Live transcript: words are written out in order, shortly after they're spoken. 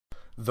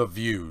The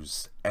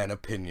views and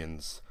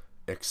opinions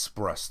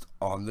expressed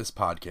on this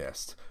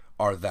podcast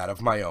are that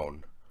of my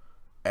own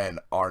and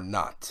are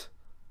not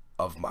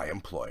of my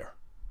employer.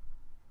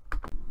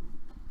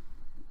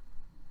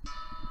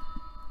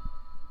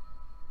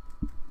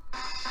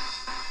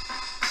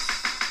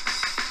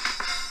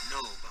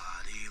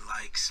 Nobody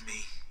likes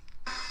me.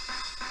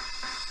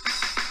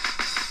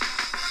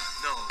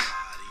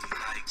 Nobody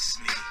likes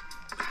me.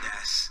 But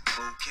that's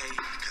okay,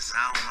 cause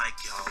I don't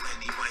like y'all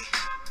anyway.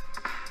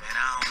 And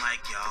I don't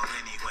like y'all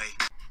anyway.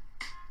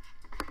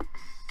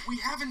 We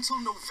have until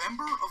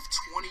November of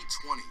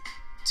 2020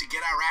 to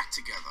get our act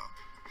together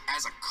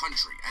as a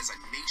country, as a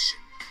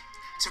nation,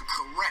 to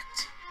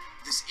correct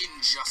this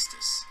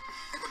injustice.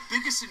 And the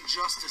biggest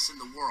injustice in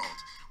the world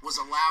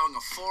was allowing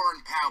a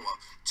foreign power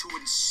to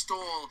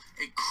install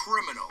a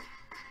criminal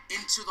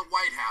into the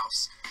White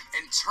House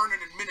and turn an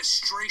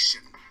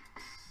administration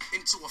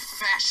into a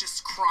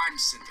fascist crime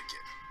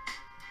syndicate.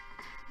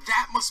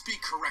 That must be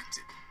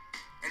corrected.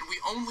 And we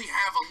only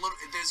have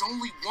there's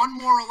only one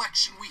more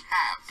election we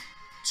have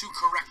to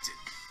correct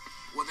it,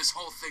 or this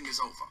whole thing is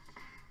over.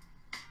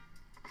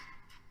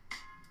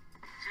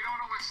 If you don't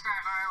know what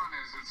Staten Island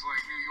is, it's like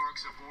New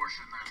York's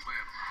abortion that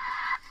lived.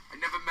 I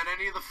never met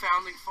any of the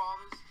founding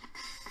fathers,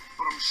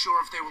 but I'm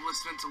sure if they were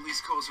listening to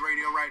East Coast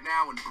Radio right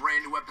now and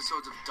brand new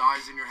episodes of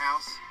Dyze in your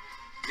house,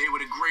 they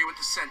would agree with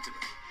the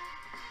sentiment.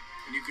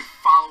 And you can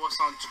follow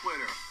us on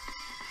Twitter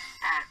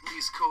at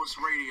East Coast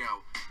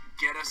Radio.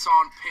 Get us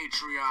on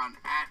Patreon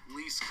at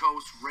East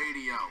Coast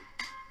Radio.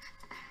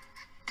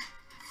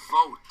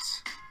 Vote.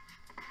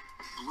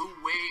 Blue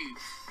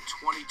Wave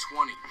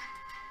 2020.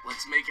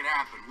 Let's make it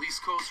happen.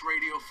 East Coast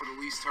Radio for the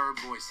least heard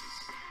voices.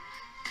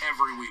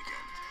 Every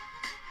weekend.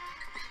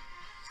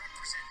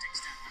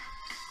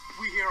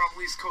 We here on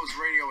East Coast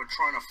Radio are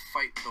trying to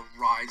fight the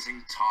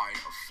rising tide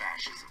of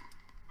fascism.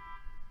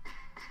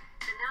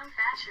 The noun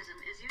fascism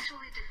is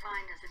usually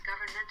defined as a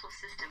governmental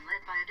system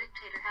led by a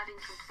dictator having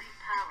complete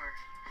power,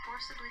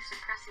 forcibly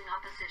suppressing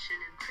opposition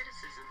and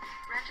criticism,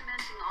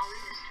 regimenting all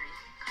industry,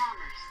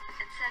 commerce,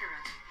 etc.,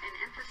 and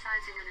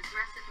emphasizing an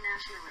aggressive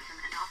nationalism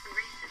and often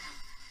racism.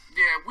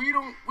 Yeah, we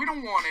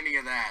don't want any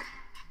of that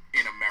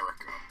in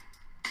America.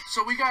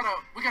 So we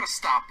gotta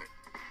stop it.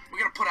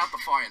 We gotta put out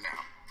the fire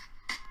now.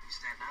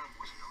 Staten Island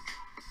was no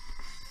joke.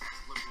 As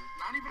liberals,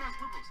 not even as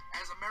liberals,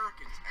 as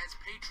Americans, as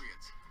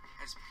patriots,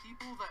 as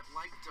people that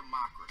like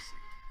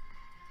democracy.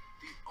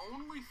 The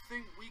only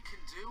thing we can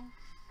do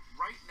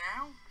right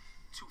now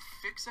to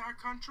fix our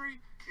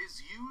country is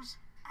use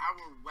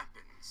our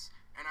weapons.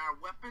 And our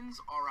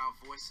weapons are our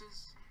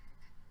voices,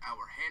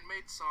 our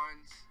handmade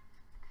signs,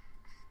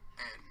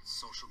 and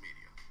social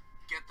media.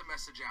 Get the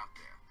message out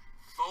there.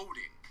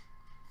 Voting.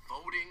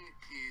 Voting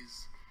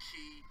is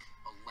key.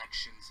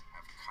 Elections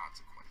have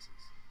consequences.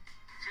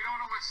 If you don't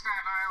know what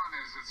Staten Island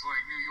is, it's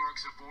like New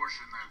York's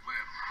abortion that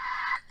lived.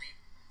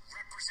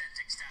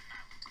 Representing Staten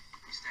Island.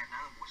 Staten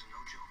Island was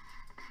no joke.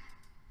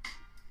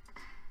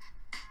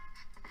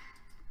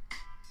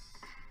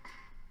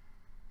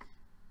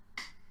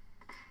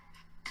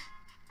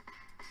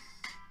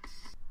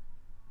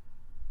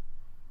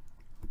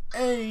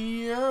 Hey,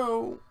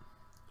 yo.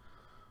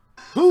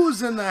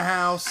 Who's in the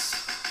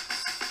house?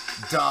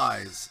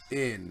 Dyze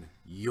in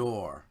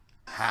your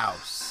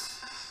house.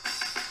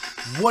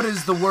 What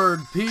is the word,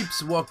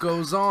 peeps? What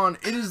goes on?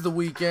 It is the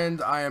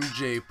weekend. I am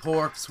Jay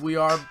Porks. We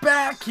are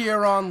back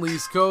here on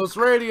East Coast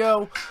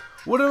Radio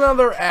with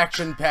another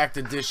action-packed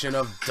edition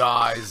of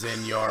Dyze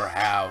in your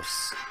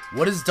house.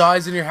 What is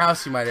Dyze in your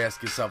house, you might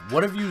ask yourself?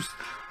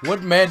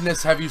 What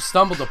madness have you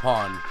stumbled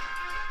upon?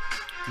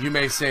 You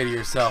may say to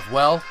yourself,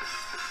 well,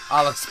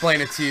 I'll explain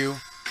it to you.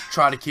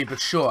 Try to keep it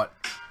short.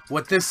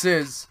 What this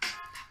is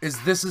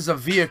this is a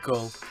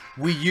vehicle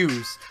we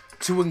use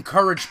to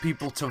encourage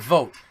people to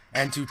vote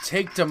and to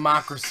take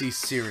democracy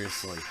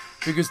seriously.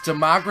 Because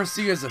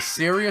democracy is a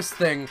serious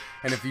thing,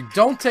 and if you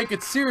don't take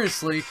it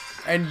seriously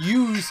and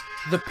use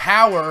the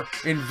power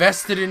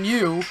invested in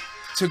you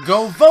to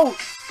go vote,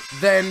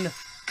 then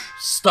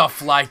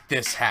stuff like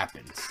this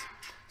happens.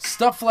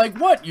 Stuff like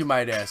what, you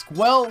might ask?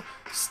 Well,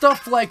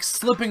 stuff like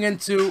slipping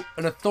into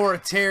an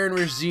authoritarian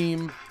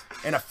regime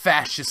in a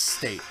fascist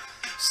state.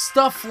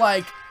 Stuff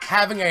like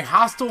having a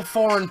hostile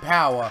foreign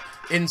power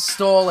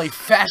install a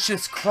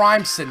fascist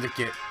crime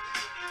syndicate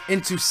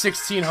into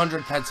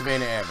 1600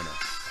 Pennsylvania Avenue.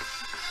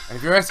 And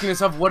if you're asking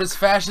yourself, what is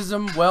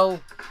fascism?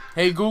 Well,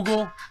 hey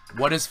Google,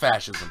 what is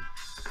fascism?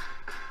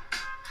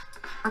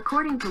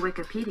 According to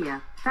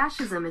Wikipedia,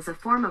 fascism is a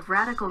form of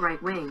radical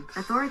right-wing,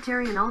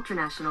 authoritarian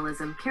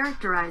ultranationalism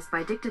characterized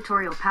by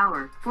dictatorial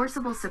power,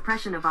 forcible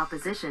suppression of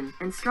opposition,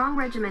 and strong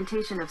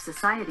regimentation of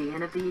society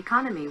and of the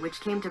economy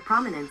which came to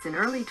prominence in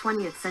early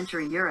 20th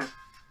century Europe.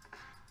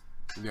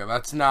 Yeah,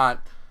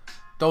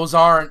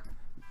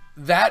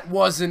 that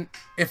wasn't,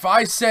 if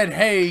I said,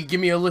 hey, give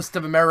me a list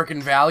of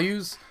American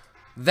values,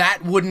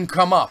 that wouldn't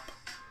come up.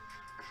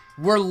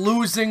 We're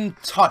losing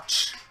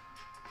touch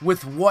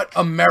with what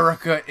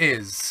America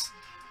is.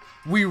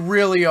 We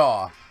really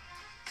are.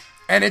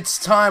 And it's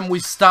time we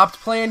stopped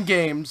playing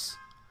games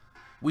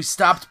We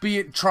stopped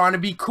trying to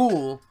be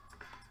cool.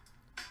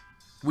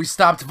 We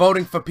stopped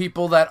voting for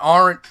people that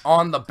aren't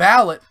on the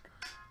ballot.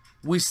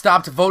 We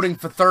stopped voting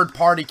for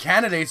third-party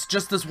candidates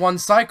just this one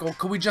cycle.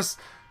 Could we just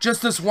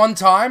this one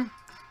time?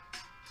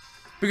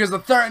 Because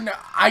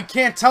I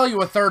can't tell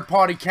you a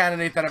third-party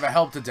candidate that ever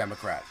helped a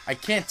Democrat. I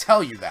can't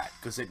tell you that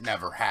because it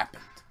never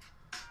happened.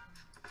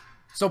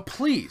 So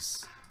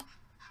please,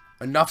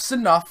 enough's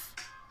enough.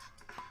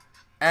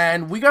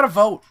 And we gotta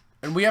vote.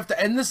 And we have to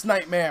end this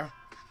nightmare.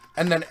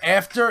 And then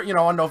after, you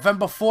know, on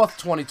November 4th,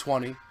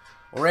 2020,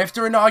 or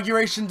after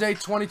Inauguration Day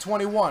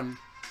 2021,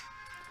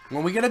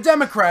 when we get a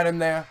Democrat in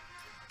there,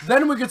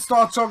 then we could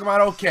start talking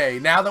about, okay,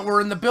 now that we're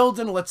in the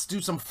building, let's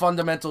do some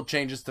fundamental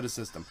changes to the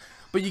system.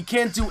 But you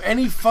can't do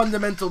any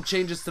fundamental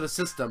changes to the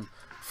system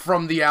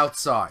from the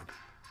outside.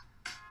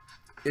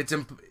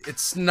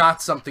 It's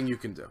not something you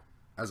can do.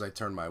 As I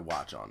turn my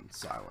watch on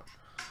silent.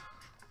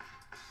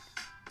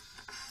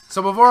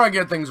 So before I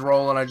get things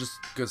rolling,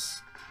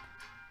 because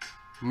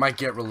might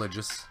get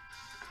religious.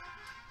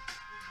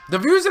 The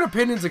views and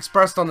opinions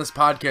expressed on this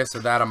podcast are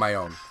that of my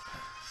own.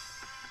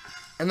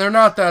 And they're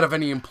not that of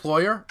any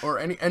employer or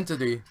any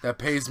entity that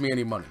pays me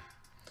any money.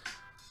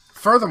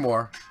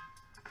 Furthermore,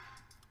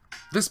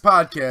 this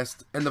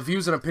podcast and the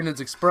views and opinions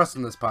expressed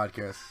in this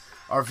podcast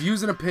are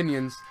views and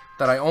opinions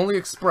that I only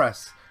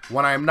express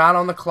when I am not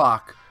on the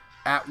clock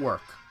at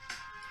work.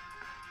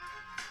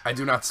 I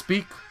do not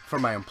speak for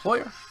my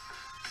employer.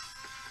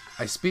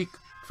 I speak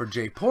for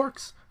Jay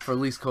Porks, for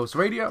Least Coast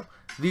Radio.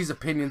 These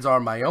opinions are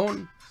my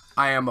own.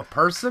 I am a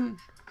person,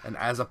 and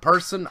as a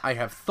person, I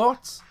have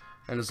thoughts,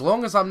 and as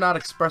long as I'm not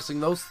expressing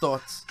those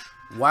thoughts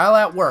while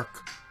at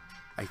work,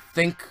 I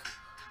think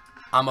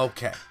I'm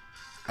okay.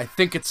 I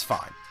think it's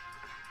fine.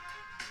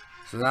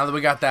 So now that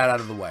we got that out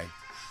of the way,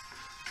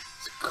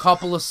 there's a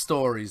couple of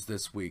stories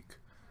this week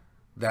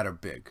that are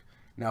big.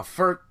 Now,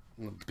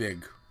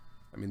 big.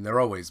 I mean, they're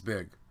always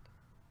big.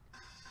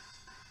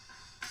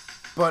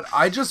 But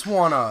I just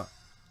want to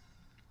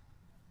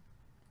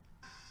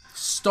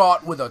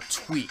start with a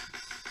tweet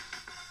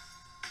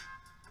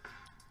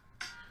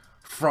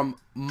from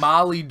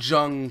Molly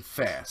Jung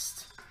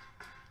Fast.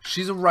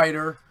 She's a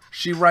writer.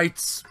 She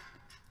writes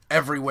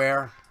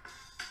everywhere.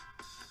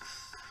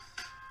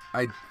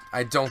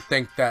 I don't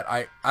think that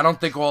I don't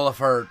think all of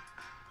her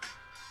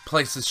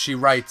places she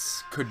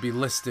writes could be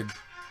listed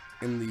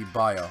in the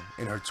bio,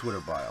 in her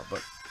Twitter bio,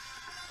 but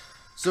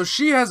so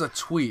she has a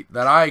tweet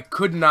that I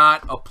could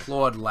not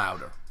applaud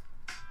louder.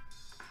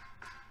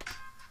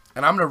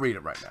 And I'm going to read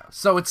it right now.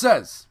 So it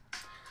says,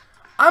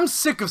 I'm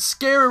sick of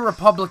scary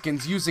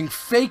Republicans using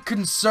fake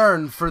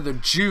concern for the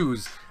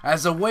Jews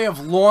as a way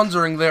of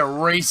laundering their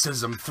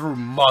racism through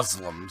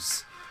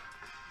Muslims.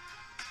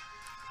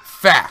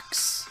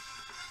 Facts.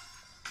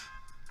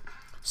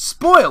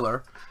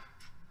 Spoiler,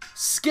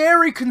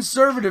 scary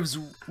conservatives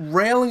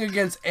railing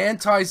against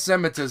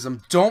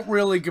anti-Semitism don't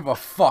really give a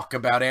fuck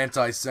about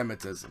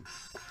anti-Semitism.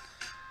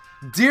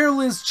 Dear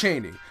Liz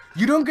Cheney,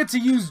 you don't get to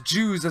use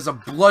Jews as a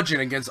bludgeon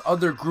against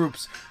other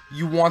groups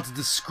you want to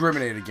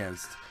discriminate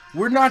against.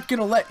 We're not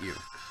gonna let you.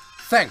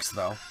 Thanks,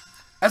 though.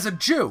 As a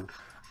Jew,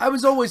 I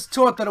was always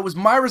taught that it was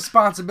my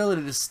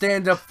responsibility to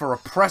stand up for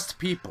oppressed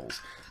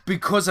peoples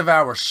because of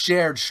our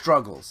shared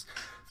struggles.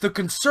 The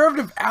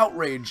conservative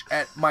outrage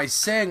at my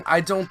saying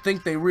I don't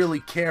think they really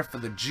care for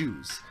the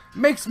Jews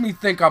makes me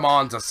think I'm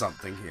onto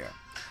something here.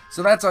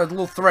 So that's a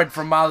little thread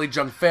from Molly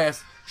Jung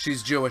Fast.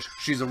 She's Jewish,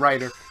 she's a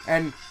writer,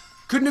 and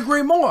couldn't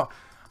agree more.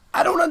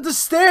 I don't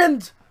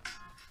understand.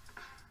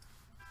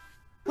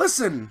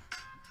 Listen,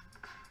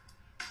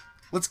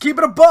 let's keep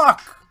it a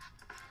buck.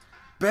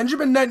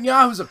 Benjamin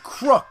Netanyahu's a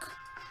crook,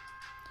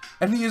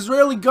 and the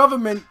Israeli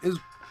government is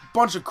a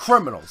bunch of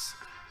criminals.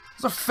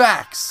 Those are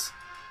facts.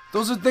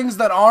 Those are things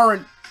that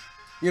aren't,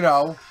 you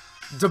know,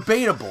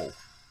 debatable.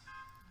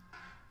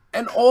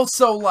 And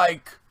also,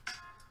 like,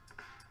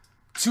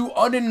 to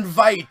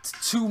uninvite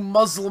 2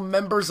 Muslim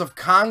members of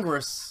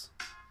Congress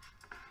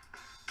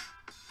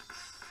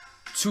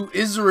to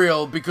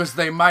Israel because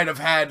they might have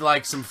had,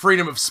 like, some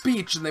freedom of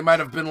speech and they might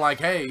have been like,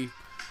 hey,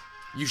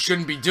 you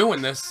shouldn't be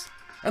doing this.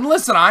 And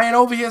listen, I ain't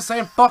over here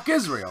saying fuck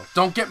Israel.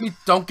 Don't get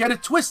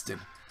it twisted.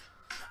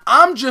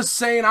 I'm just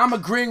saying I'm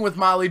agreeing with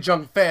Molly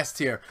Jung Fast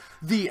here.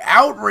 The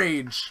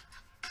outrage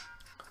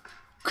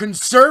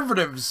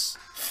conservatives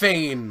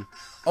feign.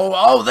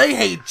 Oh, they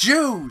hate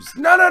Jews.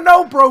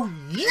 No, bro.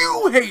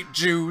 You hate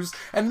Jews.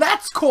 And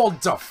that's called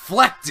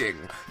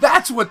deflecting.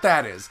 That's what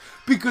that is.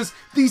 Because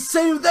they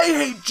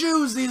hate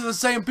Jews. These are the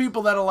same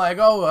people that are like,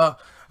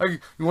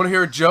 you want to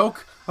hear a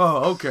joke?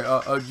 Oh, okay.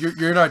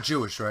 You're not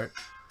Jewish, right?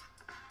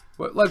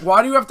 Like,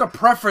 why do you have to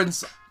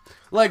preface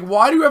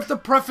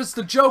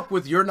the joke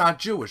with "you're not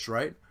Jewish,"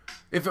 right?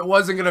 If it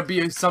wasn't going to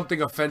be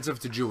something offensive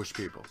to Jewish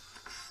people.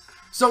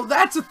 So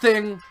that's a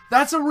thing.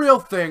 That's a real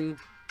thing.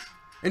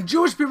 And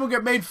Jewish people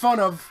get made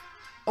fun of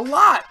a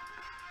lot.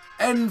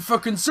 And for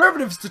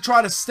conservatives to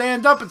try to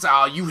stand up and say,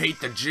 oh, you hate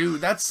the Jew.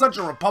 That's such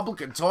a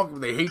Republican talk when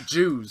they hate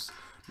Jews.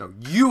 No,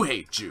 you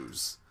hate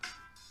Jews.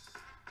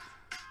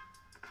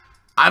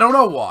 I don't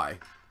know why.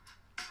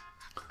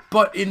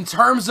 But in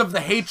terms of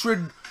the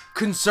hatred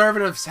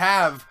conservatives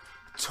have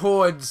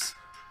towards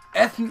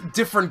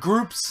different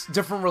groups,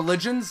 different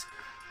religions,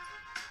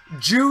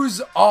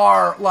 Jews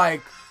are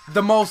like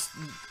the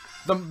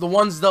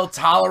ones they'll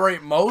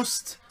tolerate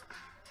most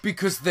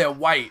because they're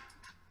white.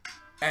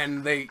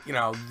 And they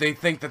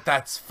think that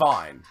that's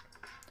fine.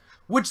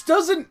 Which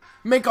doesn't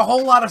make a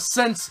whole lot of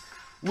sense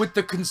with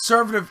the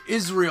conservative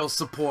Israel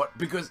support,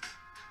 because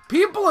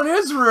people in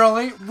Israel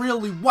ain't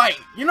really white.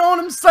 You know what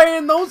I'm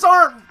saying? Those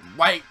aren't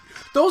white.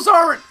 Those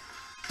aren't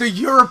the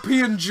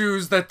European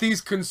Jews that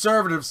these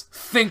conservatives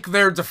think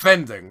they're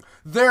defending.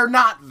 They're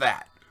not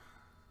that.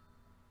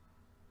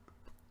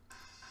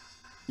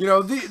 You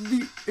know,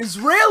 the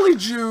Israeli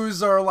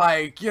Jews are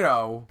like, you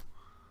know,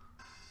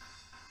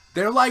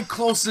 they're like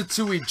closer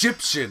to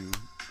Egyptian.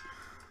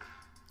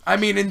 I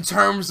mean, in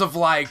terms of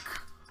like,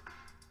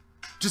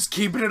 just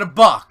keeping it a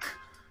buck.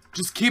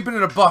 Just keeping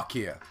it a buck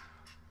here.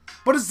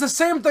 But it's the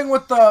same thing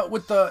with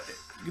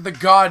the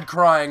God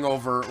crying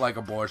over like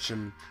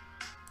abortion.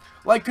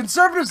 Like,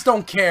 conservatives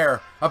don't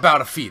care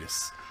about a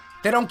fetus.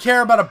 They don't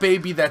care about a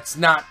baby that's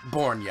not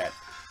born yet.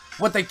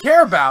 What they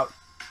care about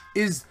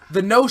is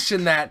the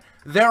notion that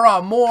there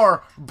are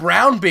more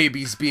brown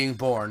babies being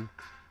born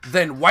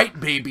than white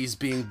babies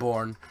being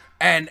born.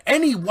 And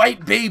any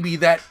white baby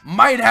that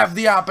might have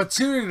the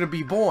opportunity to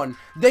be born,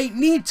 they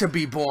need to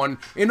be born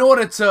in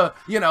order to,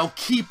 you know,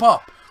 keep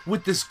up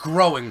with this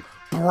growing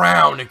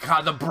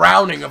the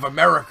browning of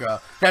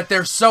America that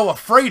they're so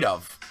afraid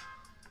of.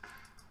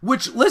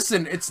 Which,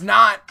 listen, it's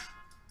not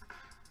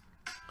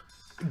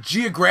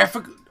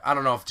geographic. I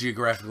don't know if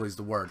geographically is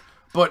the word,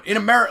 but in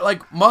America,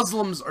 like,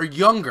 Muslims are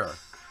younger,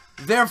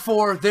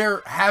 therefore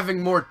they're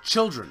having more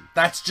children.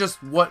 That's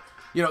just what,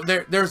 you know,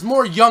 there's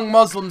more young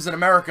Muslims in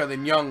America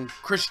than young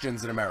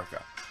Christians in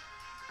America.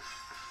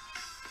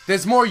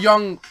 There's more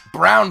young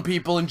brown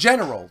people in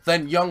general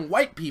than young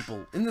white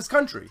people in this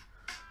country.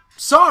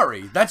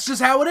 Sorry, that's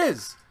just how it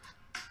is.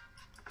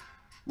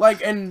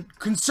 Like, and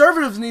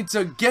conservatives need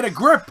to get a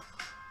grip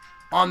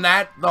on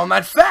that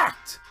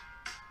fact.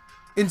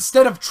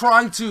 Instead of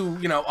trying to,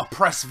 you know,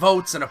 oppress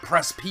votes and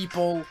oppress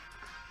people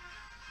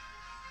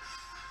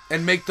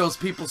and make those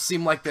people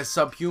seem like they're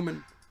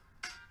subhuman.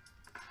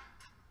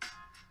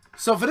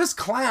 So for this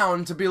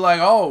clown to be like,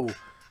 oh,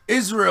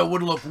 Israel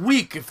would look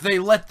weak if they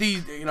let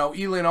the, you know,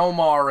 Ilhan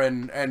Omar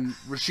and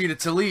Rashida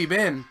Tlaib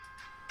in.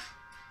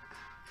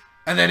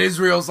 And then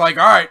Israel's like,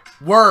 alright,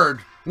 word,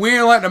 we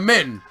ain't letting them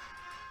in.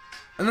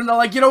 And then they're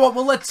like, you know what,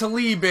 we'll let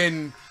Tlaib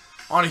in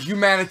on a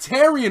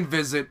humanitarian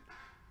visit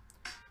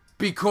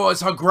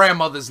because her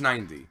grandmother's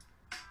 90.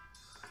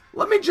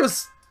 Let me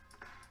just...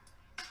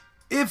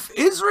 If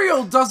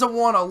Israel doesn't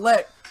want to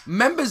let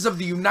members of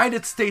the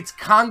United States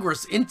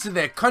Congress into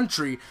their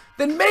country,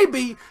 then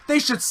maybe they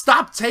should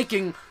stop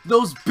taking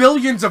those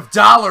billions of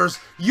dollars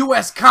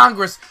U.S.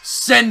 Congress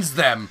sends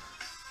them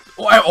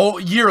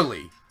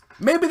yearly.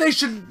 Maybe they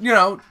should, you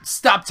know,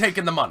 stop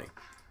taking the money.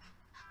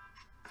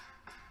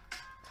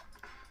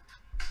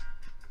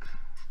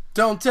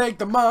 Don't take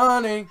the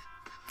money.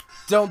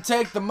 Don't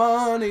take the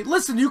money.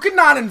 Listen, you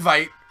cannot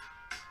invite,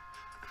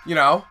 you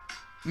know,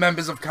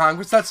 members of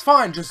Congress. That's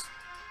fine. Just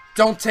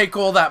don't take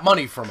all that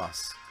money from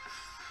us.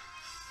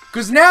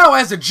 Because now,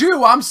 as a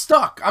Jew, I'm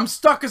stuck. I'm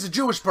stuck as a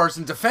Jewish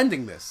person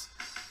defending this.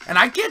 And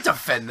I can't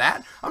defend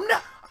that.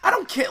 I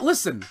don't care.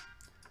 Listen,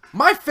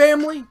 my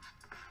family,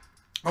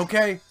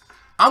 okay,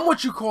 I'm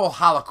what you call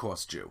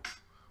Holocaust Jew.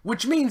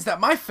 Which means that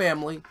my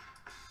family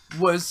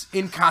was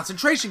in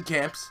concentration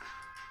camps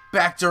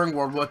back during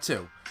World War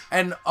II.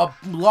 And a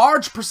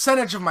large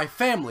percentage of my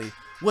family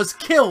was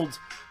killed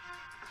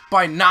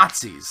by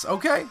Nazis,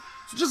 okay?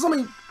 So just let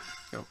me,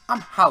 you know,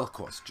 I'm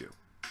Holocaust Jew,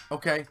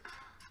 okay?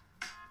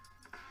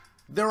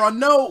 There are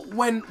no,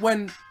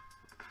 when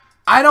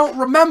I don't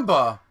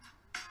remember,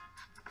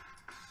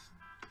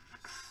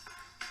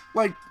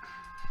 like,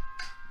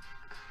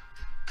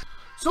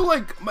 so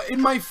like,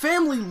 in my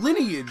family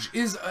lineage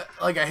is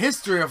like a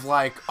history of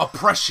like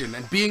oppression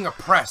and being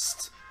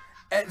oppressed.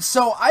 And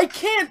so I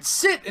can't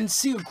sit and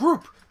see a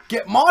group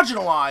get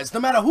marginalized,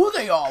 no matter who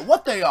they are,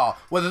 what they are,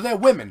 whether they're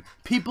women,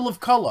 people of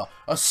color,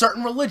 a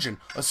certain religion,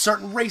 a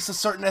certain race, a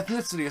certain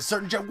ethnicity, a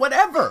certain gender,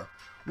 whatever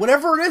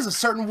it is, a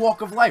certain walk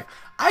of life.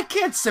 I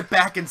can't sit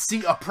back and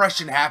see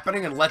oppression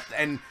happening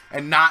and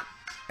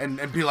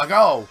and be like,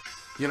 oh,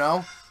 you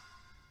know,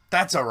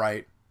 that's all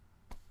right,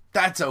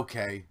 that's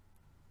okay.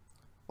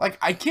 Like,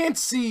 I can't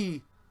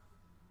see,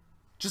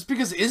 just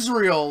because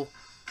Israel,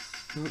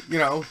 you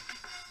know,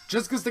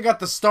 just because they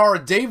got the Star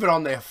of David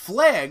on their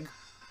flag.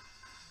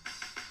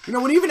 You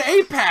know, when even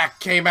AIPAC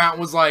came out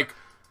and was like,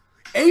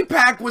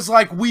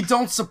 we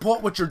don't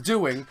support what you're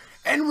doing.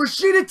 And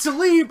Rashida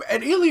Tlaib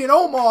and Ilhan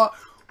Omar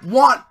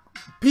want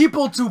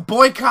people to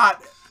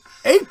boycott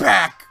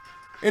AIPAC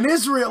in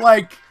Israel.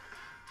 Like,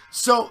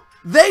 so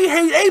they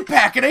hate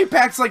AIPAC, and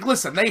AIPAC's like,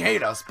 listen, they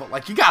hate us, but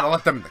like, you gotta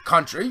let them in the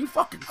country. Are you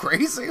fucking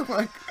crazy?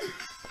 Like,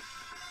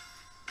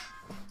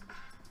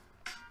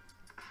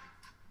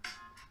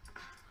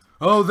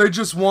 oh, they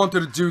just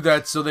wanted to do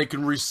that so they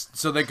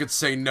could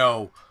say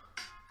no.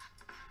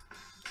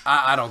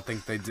 I don't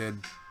think they did.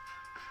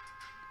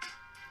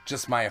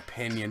 Just my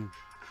opinion.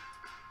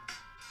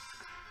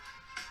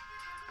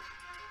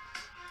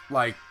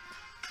 Like,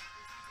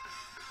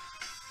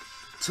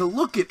 to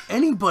look at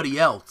anybody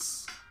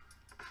else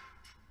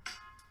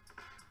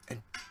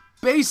and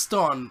based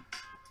on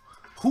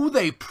who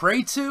they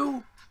pray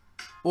to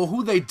or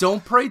who they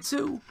don't pray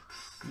to,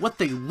 what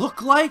they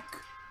look like,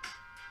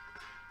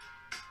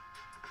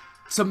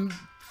 to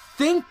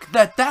think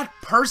that that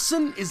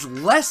person is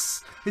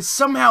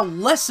somehow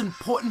less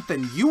important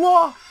than you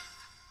are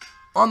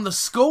on the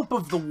scope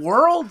of the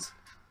world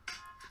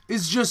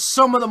is just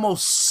some of the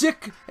most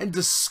sick and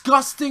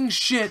disgusting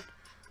shit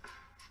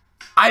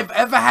I've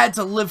ever had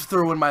to live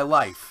through in my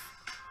life.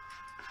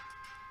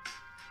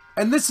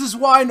 And this is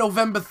why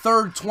November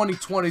 3rd,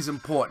 2020 is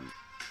important.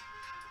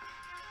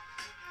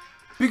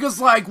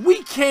 Because, like,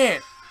 we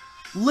can't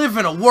live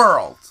in a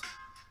world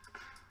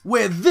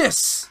where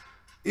this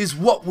is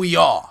what we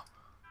are.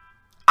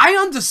 I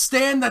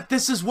understand that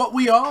this is what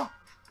we are,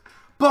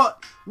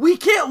 but we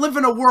can't live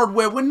in a world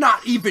where we're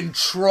not even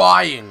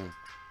trying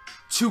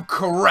to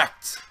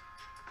correct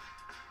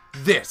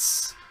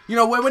this. You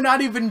know, where we're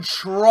not even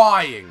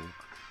trying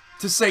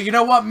to say, you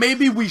know what,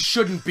 maybe we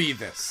shouldn't be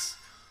this.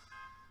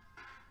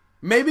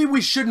 Maybe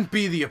we shouldn't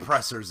be the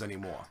oppressors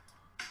anymore.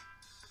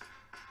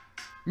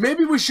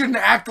 Maybe we shouldn't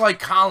act like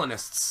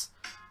colonists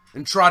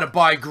and try to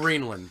buy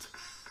Greenland.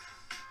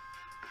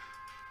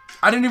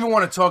 I didn't even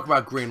want to talk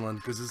about Greenland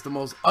because it's the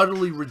most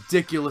utterly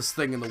ridiculous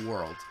thing in the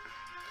world.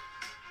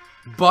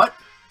 But,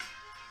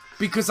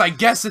 because I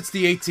guess it's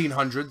the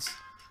 1800s,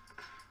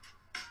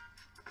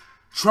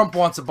 Trump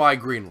wants to buy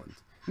Greenland.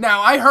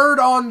 Now, I heard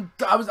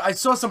I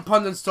saw some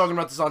pundits talking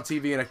about this on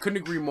TV, and I couldn't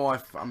agree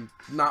more. I'm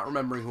not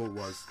remembering who it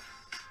was.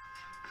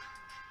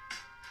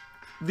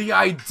 The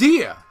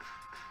idea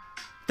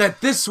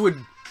that this would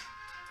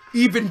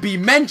even be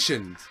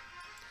mentioned.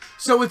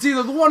 So it's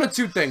either the one or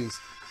two things.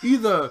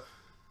 Either,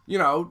 you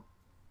know,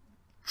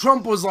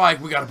 Trump was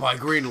like, we gotta buy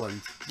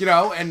Greenland, you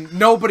know, and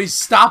nobody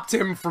stopped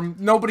him from,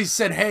 nobody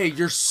said, hey,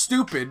 you're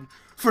stupid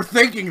for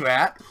thinking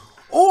that.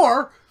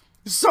 Or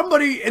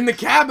somebody in the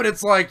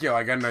cabinet's like, yo,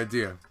 I got an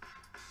idea.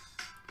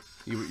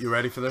 You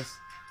ready for this?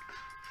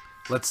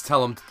 Let's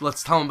tell him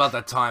about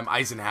that time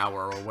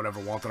Eisenhower or whatever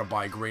wanted to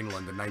buy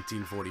Greenland in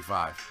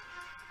 1945.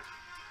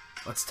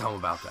 Let's tell him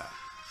about that.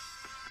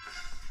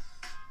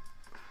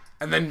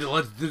 And then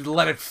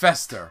let it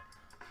fester.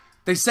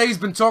 They say he's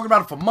been talking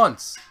about it for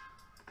months.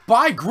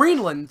 Buy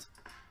Greenland,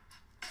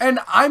 and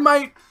I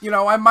might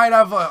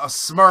have a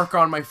smirk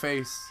on my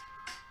face.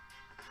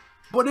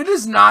 But it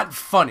is not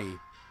funny.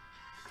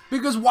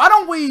 Because why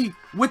don't we,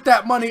 with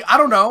that money, I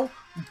don't know,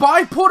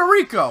 buy Puerto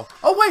Rico?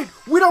 Oh wait,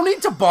 we don't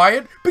need to buy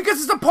it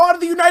because it's a part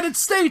of the United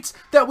States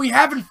that we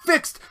haven't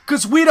fixed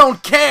because we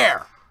don't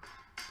care.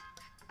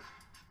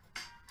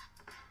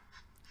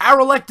 Our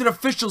elected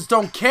officials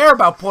don't care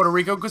about Puerto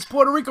Rico because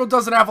Puerto Rico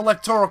doesn't have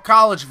electoral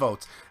college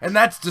votes. And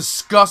that's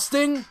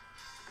disgusting.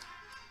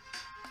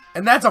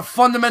 And that's a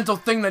fundamental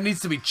thing that needs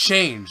to be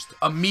changed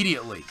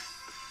immediately.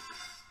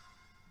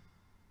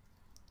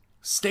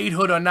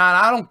 Statehood or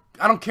not,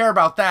 I don't care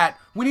about that.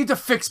 We need to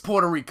fix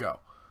Puerto Rico.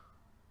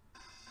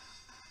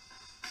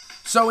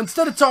 So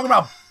instead of talking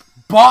about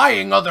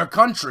buying other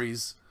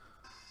countries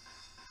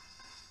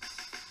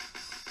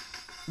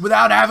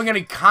without having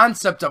any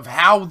concept of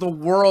how the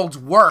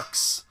world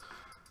works,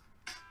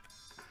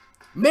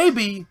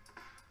 maybe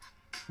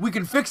we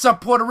can fix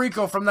up Puerto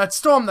Rico from that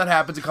storm that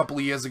happened a couple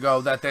of years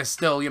ago that they're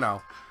still, you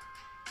know,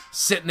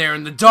 sitting there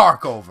in the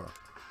dark over.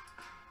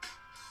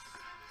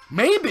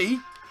 Maybe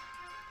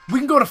we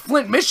can go to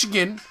Flint,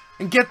 Michigan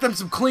and get them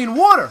some clean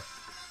water.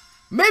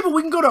 Maybe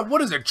we can go to,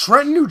 what is it,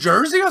 Trenton, New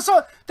Jersey or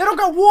something? They don't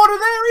got water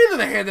there either.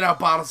 They're handing out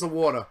bottles of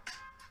water.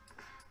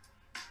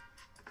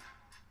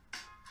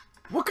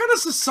 What kind of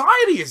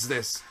society is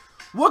this?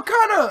 What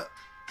kind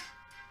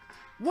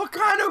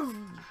of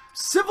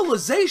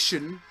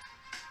civilization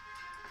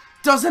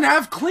doesn't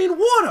have clean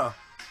water?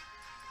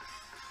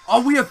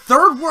 Are we a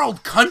third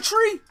world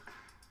country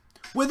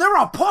where there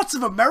are parts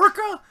of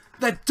America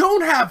that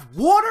don't have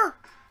water?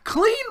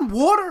 Clean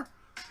water?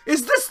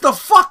 Is this the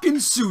fucking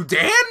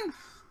Sudan?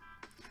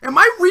 Am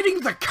I reading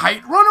The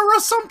Kite Runner or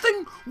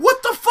something?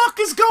 What the fuck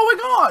is going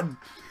on?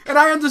 And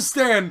I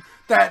understand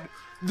that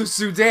the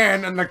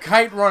Sudan and the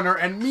Kite Runner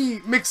and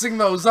me mixing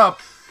those up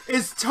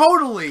is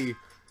totally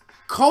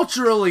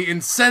culturally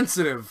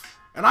insensitive.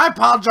 And I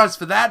apologize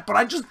for that, but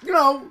I just, you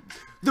know,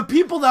 the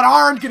people that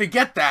aren't gonna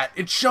get that,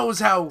 it shows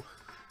how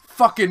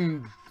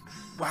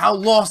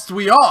lost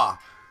we are,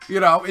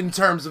 you know, in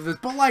terms of this.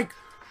 But like,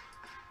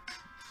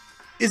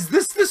 is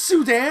this the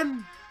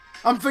Sudan?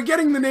 I'm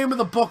forgetting the name of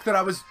the book that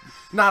I was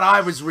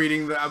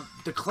reading,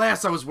 the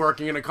class I was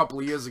working in a couple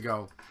of years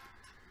ago.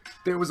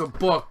 There was a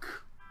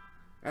book,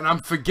 and I'm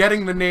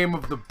forgetting the name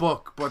of the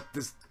book, but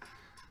this,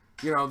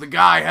 you know, the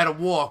guy had to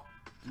walk,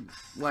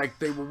 like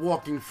they were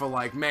walking for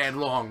like mad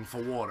long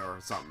for water or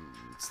something.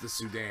 It's the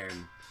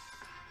Sudan.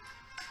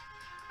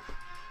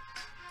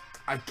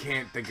 I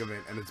can't think of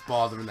it, and it's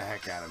bothering the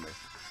heck out of me.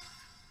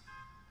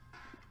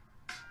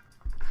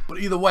 But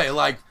either way,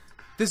 like,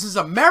 this is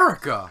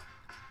America.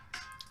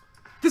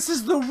 This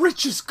is the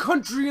richest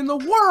country in the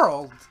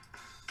world.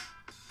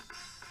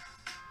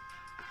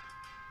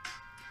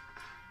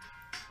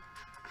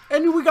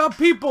 And we got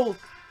people,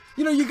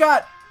 you know, you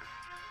got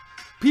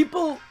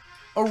people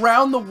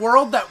around the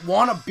world that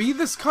want to be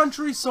this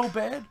country so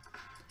bad.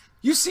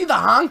 You see the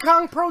Hong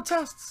Kong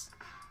protests?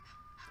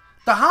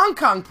 The Hong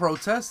Kong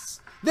protests,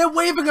 they're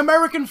waving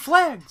American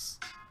flags.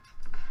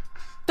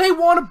 They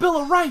want a Bill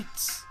of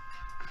Rights.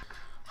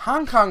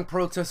 Hong Kong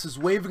protesters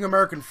waving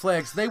American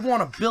flags, they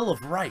want a Bill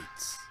of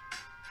Rights.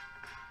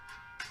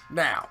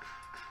 Now,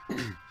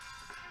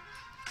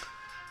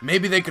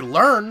 maybe they could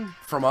learn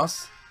from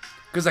us,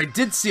 because I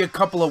did see a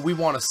couple of "We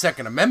Want a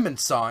Second Amendment"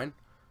 sign,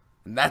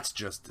 and that's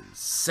just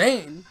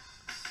insane.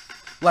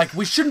 Like,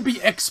 we shouldn't be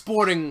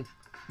exporting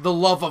the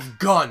love of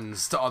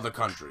guns to other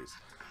countries.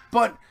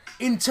 But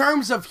in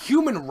terms of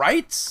human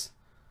rights,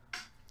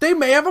 they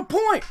may have a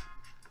point.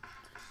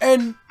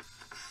 And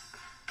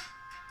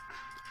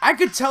I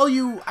could tell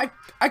you,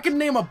 I could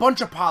name a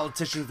bunch of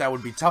politicians that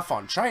would be tough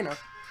on China.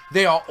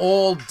 They are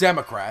all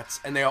Democrats,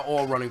 and they are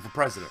all running for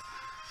president.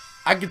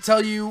 I could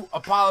tell you a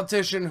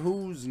politician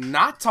who's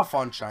not tough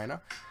on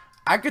China.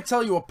 I could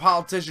tell you a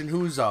politician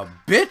who's a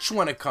bitch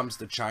when it comes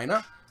to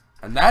China.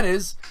 And that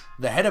is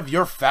the head of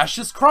your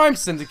fascist crime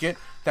syndicate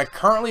that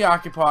currently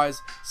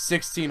occupies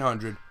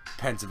 1600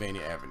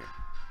 Pennsylvania Avenue.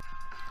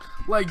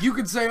 Like, you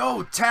could say,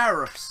 oh,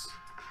 tariffs.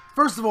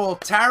 First of all,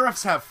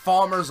 tariffs have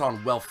farmers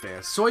on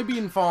welfare.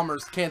 Soybean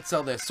farmers can't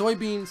sell their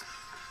soybeans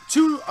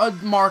to a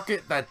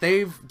market that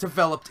they've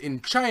developed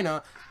in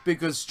China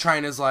because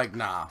China's like,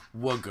 nah,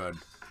 we're good.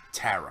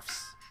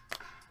 Tariffs.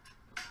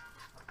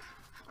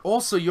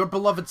 Also, your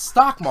beloved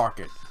stock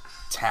market.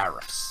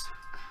 Tariffs.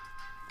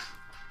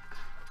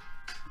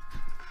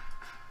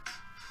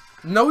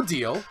 No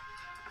deal.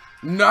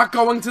 Not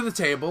going to the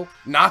table.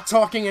 Not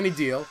talking any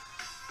deal.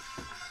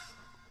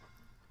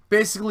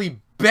 Basically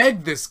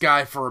begged this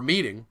guy for a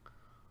meeting.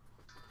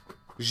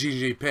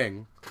 Xi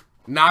Jinping.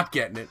 Not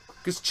getting it.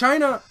 Because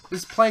China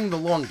is playing the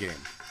long game.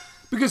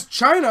 Because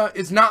China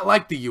is not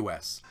like the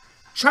US.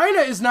 China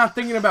is not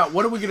thinking about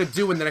what are we going to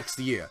do in the next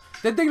year.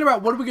 They're thinking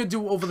about what are we going to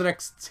do over the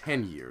next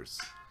 10 years.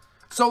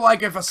 So,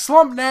 like, if a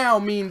slump now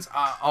means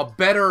a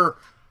better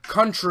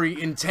country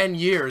in 10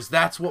 years,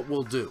 that's what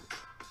we'll do.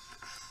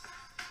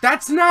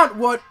 That's not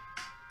what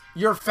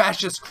your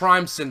fascist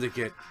crime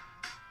syndicate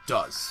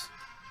does.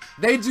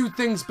 They do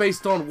things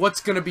based on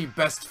what's going to be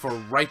best for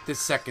right this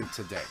second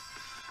today.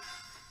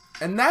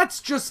 And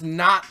that's just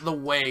not the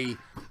way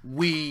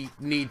we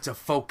need to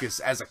focus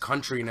as a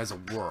country and as a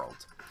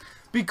world.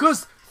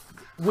 Because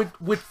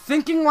with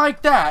thinking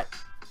like that,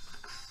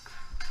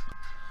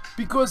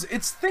 because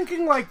it's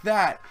thinking like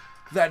that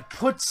that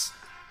puts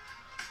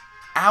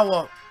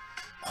our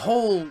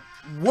whole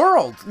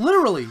world,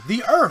 literally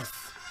the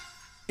earth,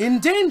 in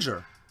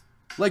danger.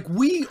 Like,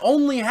 we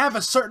only have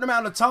a certain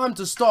amount of time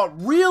to start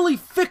really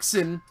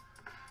fixing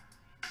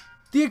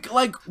the,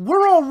 like,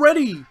 we're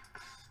already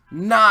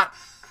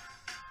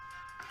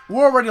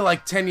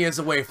like 10 years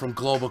away from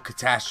global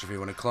catastrophe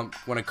when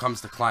it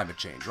comes to climate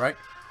change, right?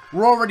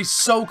 We're already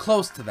so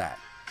close to that.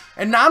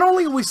 And not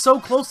only are we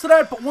so close to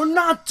that, but we're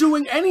not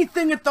doing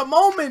anything at the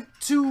moment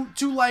to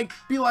like,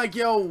 be like,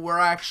 yo, we're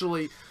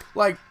actually,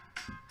 like,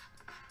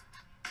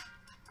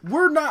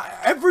 we're not,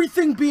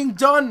 everything being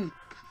done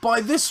by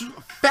this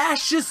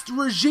fascist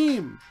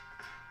regime,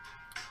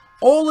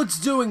 all it's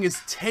doing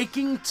is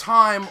taking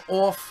time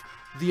off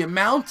the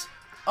amount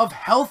of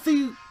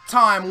healthy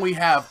time we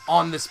have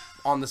on this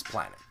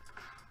planet.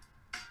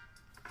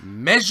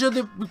 Measure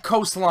the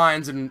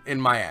coastlines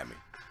in Miami.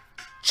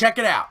 Check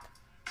it out.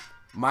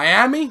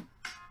 Miami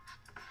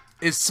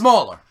is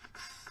smaller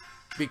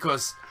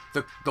because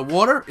the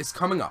water is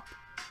coming up.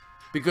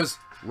 Because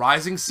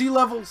rising sea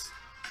levels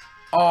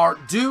are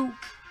due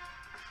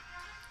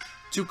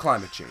to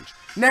climate change.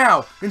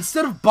 Now,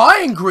 instead of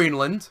buying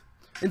Greenland,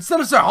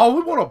 instead of saying, oh,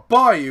 we want to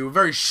buy you,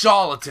 very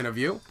charlatan of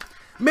you,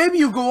 maybe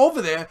you go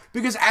over there,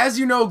 because as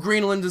you know,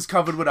 Greenland is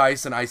covered with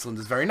ice, and Iceland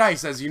is very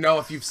nice. As you know,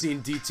 if you've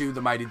seen D2, the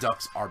Mighty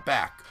Ducks are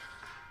back.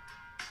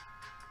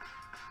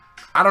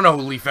 I don't know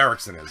who Leif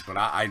Erikson is, but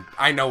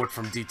I know it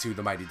from D2,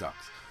 the Mighty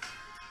Ducks.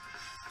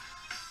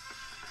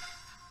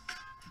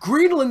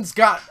 Greenland's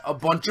got a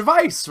bunch of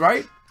ice,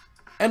 right?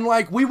 And,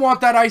 like, we want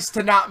that ice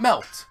to not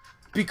melt.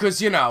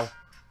 Because, you know,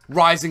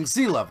 rising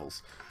sea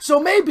levels. So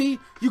maybe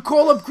you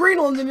call up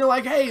Greenland and you're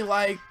like, hey,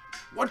 like,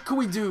 what can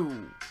we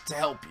do to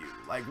help you?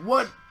 Like,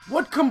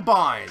 what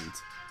combined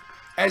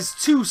as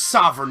two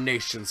sovereign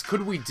nations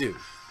could we do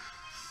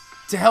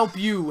to help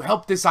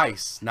this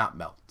ice not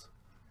melt?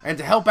 And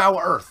to help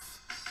our Earth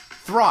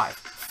thrive.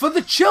 For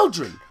the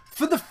children.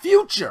 For the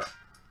future.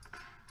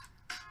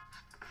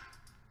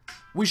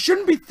 We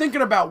shouldn't be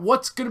thinking about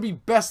what's going to be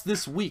best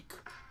this week.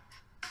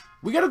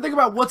 We got to think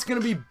about what's going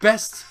to be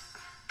best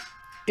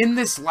in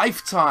this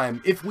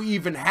lifetime, if we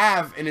even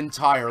have an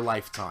entire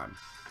lifetime.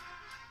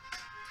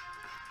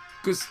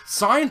 Because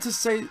scientists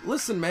say,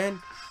 listen,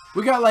 man,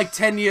 we got like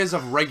 10 years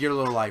of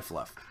regular life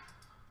left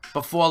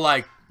before,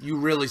 like, you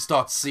really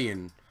start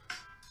seeing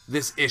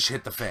this ish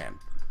hit the fan.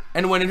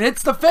 And when it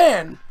hits the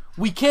fan,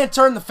 we can't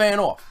turn the fan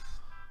off.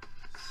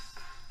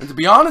 And to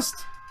be honest,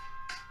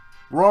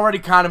 we're already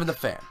kind of in the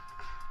fan.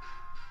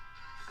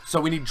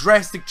 So we need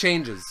drastic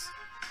changes.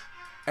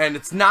 And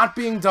it's not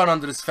being done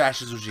under this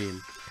fascist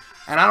regime.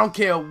 And I don't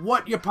care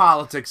what your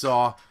politics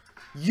are.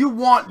 You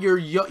want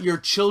your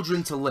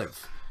children to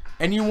live.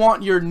 And you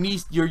want your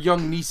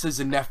young nieces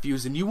and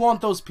nephews, and you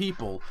want those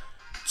people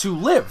to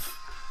live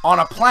on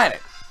a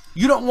planet.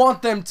 You don't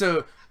want them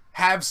to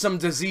have some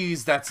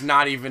disease that's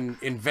not even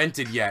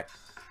invented yet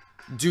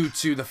due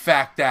to the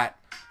fact that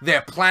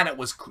their planet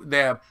was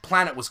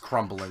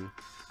crumbling,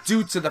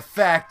 due to the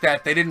fact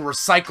that they didn't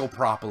recycle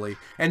properly,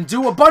 and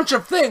do a bunch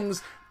of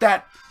things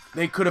that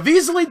they could have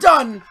easily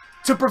done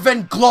to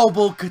prevent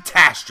global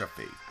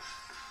catastrophe.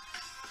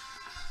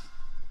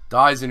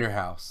 Dyze in your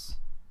house.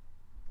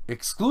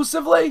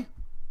 Exclusively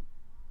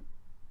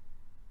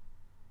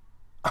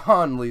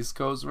on Least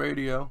Coast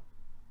Radio.